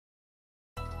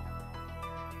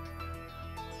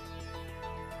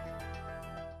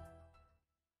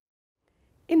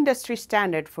Industry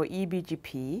standard for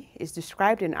EBGP is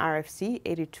described in RFC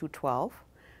 8212,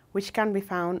 which can be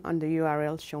found on the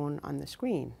URL shown on the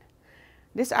screen.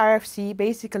 This RFC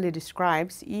basically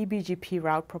describes EBGP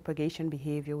route propagation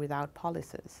behavior without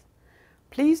policies.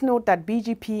 Please note that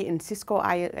BGP in Cisco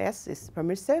IS is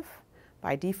permissive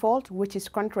by default, which is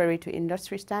contrary to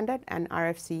industry standard and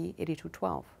RFC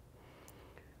 8212.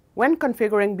 When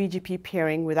configuring BGP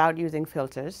peering without using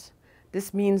filters,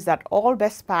 this means that all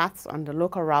best paths on the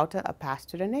local router are passed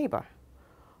to the neighbor.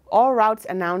 All routes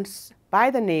announced by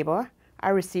the neighbor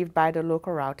are received by the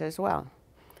local router as well.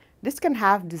 This can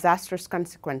have disastrous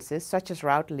consequences such as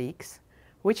route leaks,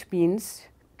 which means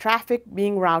traffic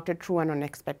being routed through an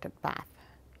unexpected path.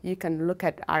 You can look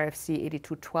at RFC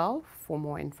 8212 for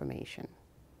more information.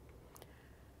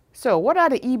 So what are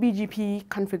the EBGP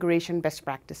configuration best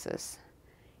practices?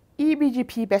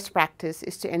 EBGP best practice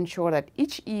is to ensure that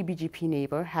each EBGP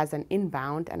neighbor has an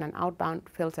inbound and an outbound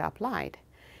filter applied.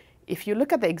 If you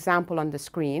look at the example on the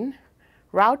screen,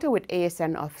 router with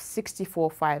ASN of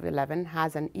 64511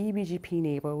 has an EBGP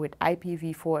neighbor with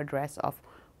IPv4 address of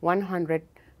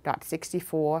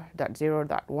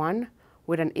 100.64.0.1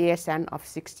 with an ASN of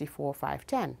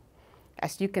 64510.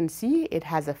 As you can see, it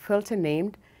has a filter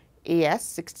named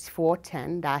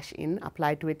AS6410-in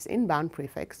applied to its inbound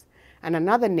prefix and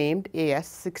another named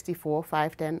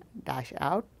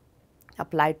AS64510-out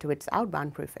applied to its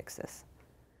outbound prefixes.